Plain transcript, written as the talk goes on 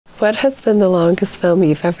What has been the longest film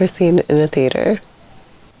you've ever seen in a theatre?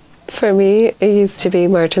 For me, it used to be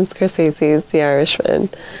Martin Scorsese's The Irishman.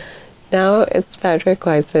 Now it's Frederick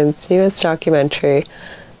Wiseman's newest documentary,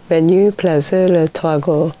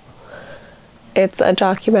 Menus-Plaisirs. It's a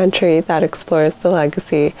documentary that explores the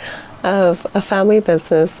legacy of a family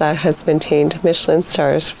business that has maintained Michelin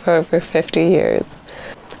stars for over 50 years.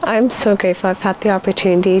 I'm so grateful I've had the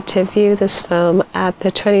opportunity to view this film at the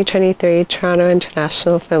 2023 Toronto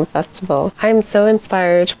International Film Festival. I'm so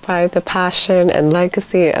inspired by the passion and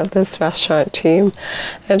legacy of this restaurant team,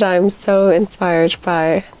 and I'm so inspired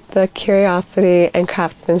by the curiosity and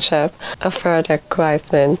craftsmanship of Frederick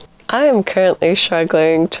Wiseman. I am currently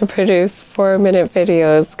struggling to produce 4-minute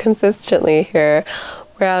videos consistently here,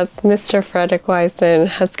 whereas Mr. Frederick Wiseman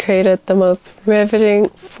has created the most riveting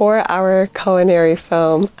 4-hour culinary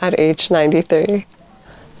film at age 93.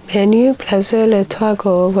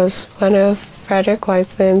 Menus-Plaisirs was one of Frederick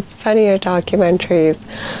Wiseman's funnier documentaries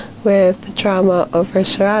with drama over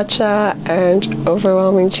sriracha and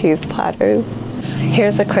overwhelming cheese platters.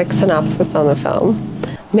 Here's a quick synopsis on the film.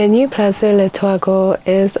 Menus-Plaisirs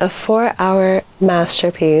is a 4-hour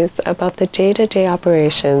masterpiece about the day-to-day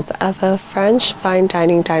operations of a French fine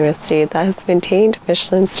dining dynasty that has maintained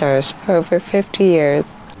Michelin stars for over 50 years.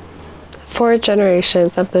 4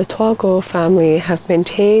 generations of the Troisgros family have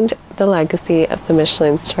maintained the legacy of the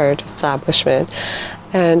Michelin-starred establishment,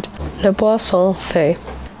 and Le Boisson Feuilles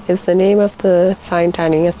is the name of the fine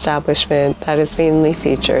dining establishment that is mainly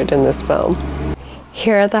featured in this film.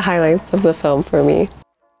 Here are the highlights of the film for me.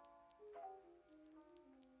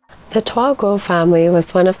 The Troisgros family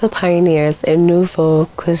was one of the pioneers in nouveau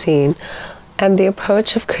cuisine, and the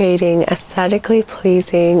approach of creating aesthetically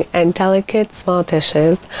pleasing and delicate small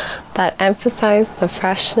dishes that emphasize the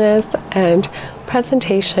freshness and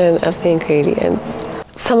presentation of the ingredients.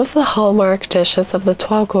 Some of the hallmark dishes of the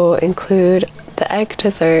Troisgros include the egg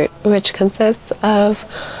dessert, which consists of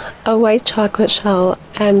a white chocolate shell,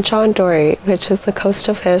 and John Dory, which is a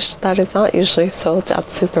coastal fish that is not usually sold at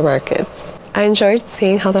supermarkets. I enjoyed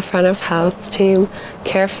seeing how the front of house team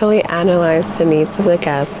carefully analyzed the needs of the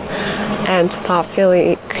guests and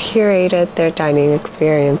thoughtfully curated their dining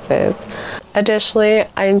experiences. Additionally,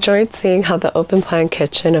 I enjoyed seeing how the open plan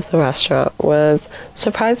kitchen of the restaurant was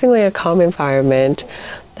surprisingly a calm environment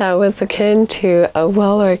that was akin to a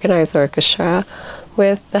well-organized orchestra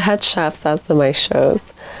with the head chefs as the maestros.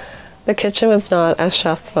 The kitchen was not as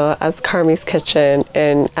stressful as Carmi's kitchen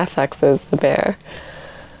in FX's The Bear.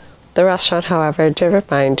 The restaurant, however, did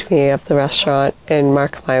remind me of the restaurant in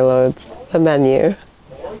Mark Mylod's The Menu.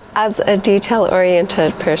 As a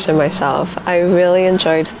detail-oriented person myself, I really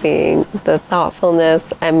enjoyed seeing the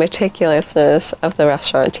thoughtfulness and meticulousness of the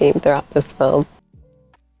restaurant team throughout this film.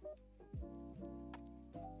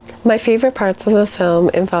 My favorite parts of the film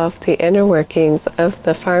involve the inner workings of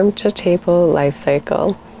the farm-to-table life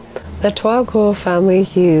cycle. The Troisgros family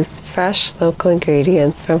used fresh local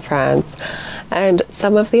ingredients from France, and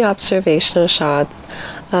some of the observational shots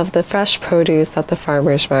of the fresh produce at the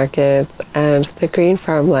farmers markets and the green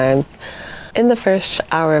farmlands in the first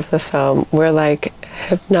hour of the film were like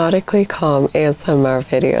hypnotically calm ASMR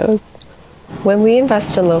videos. When we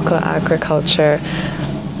invest in local agriculture,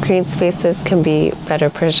 green spaces can be better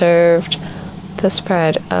preserved, the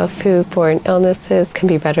spread of foodborne illnesses can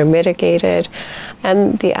be better mitigated,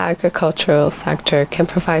 and the agricultural sector can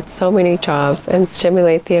provide so many jobs and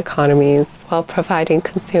stimulate the economies while providing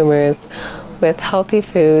consumers with healthy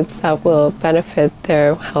foods that will benefit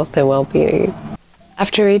their health and well-being.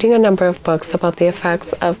 After reading a number of books about the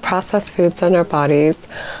effects of processed foods on our bodies,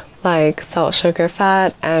 like salt, sugar,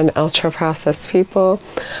 fat, and ultra-processed people,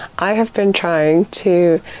 I have been trying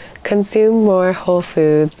to consume more whole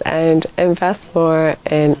foods and invest more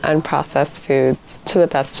in unprocessed foods to the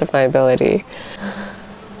best of my ability.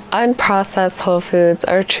 Unprocessed whole foods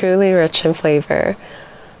are truly rich in flavor.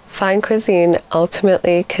 Fine cuisine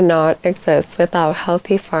ultimately cannot exist without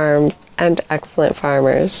healthy farms and excellent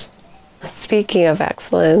farmers. Speaking of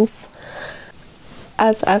excellence,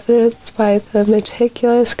 as evidenced by the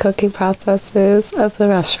meticulous cooking processes of the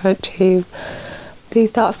restaurant team, the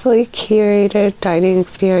thoughtfully curated dining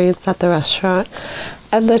experience at the restaurant,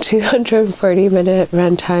 and the 240-minute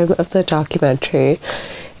runtime of the documentary,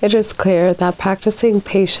 it is clear that practicing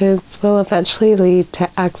patience will eventually lead to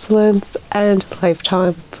excellence and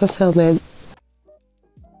lifetime fulfillment.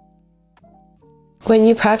 When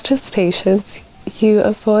you practice patience, you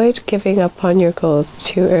avoid giving up on your goals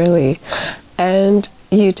too early, and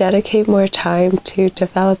you dedicate more time to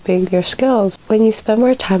developing your skills. When you spend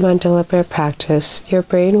more time on deliberate practice, your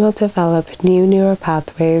brain will develop new neural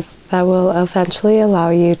pathways that will eventually allow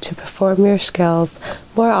you to perform your skills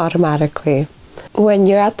more automatically. When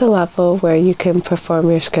you're at the level where you can perform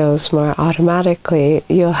your skills more automatically,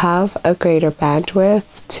 you'll have a greater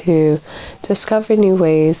bandwidth to discover new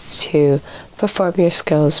ways to perform your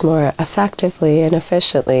skills more effectively and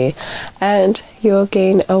efficiently, and you'll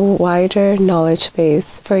gain a wider knowledge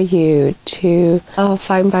base for you to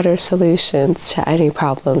find better solutions to any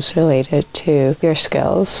problems related to your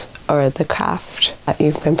skills or the craft that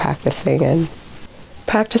you've been practicing in.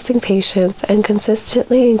 Practicing patience and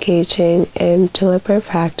consistently engaging in deliberate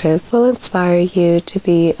practice will inspire you to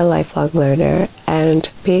be a lifelong learner,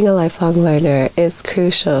 and being a lifelong learner is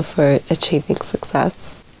crucial for achieving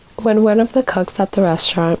success. When one of the cooks at the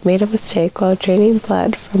restaurant made a mistake while draining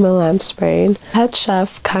blood from a lamb's brain, head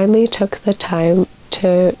chef kindly took the time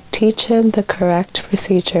to teach him the correct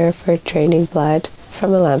procedure for draining blood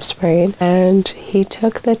from a lamb's brain, and he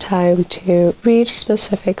took the time to read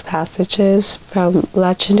specific passages from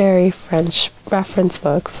legendary French reference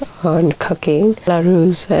books on cooking,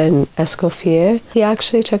 Larousse and Escoffier. He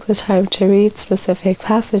actually took the time to read specific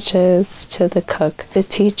passages to the cook to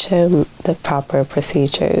teach him the proper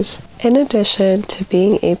procedures. In addition to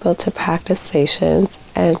being able to practice patience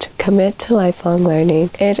and commit to lifelong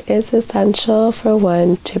learning, it is essential for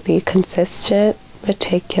one to be consistent,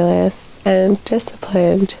 meticulous, and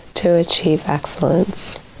disciplined to achieve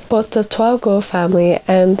excellence. Both the Troisgros family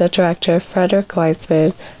and the director Frederick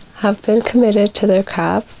Wiseman have been committed to their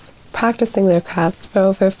crafts, practicing their crafts for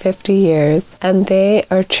over 50 years, and they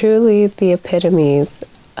are truly the epitomes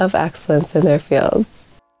of excellence in their field.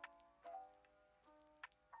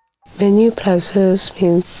 Menus-Plaisirs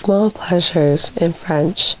means small pleasures in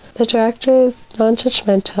French. The director's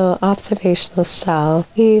non-judgmental observational style,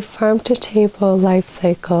 the farm-to-table life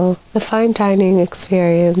cycle, the fine dining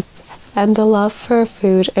experience, and the love for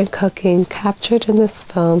food and cooking captured in this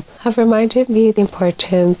film have reminded me the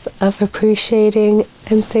importance of appreciating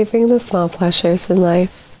and savoring the small pleasures in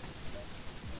life.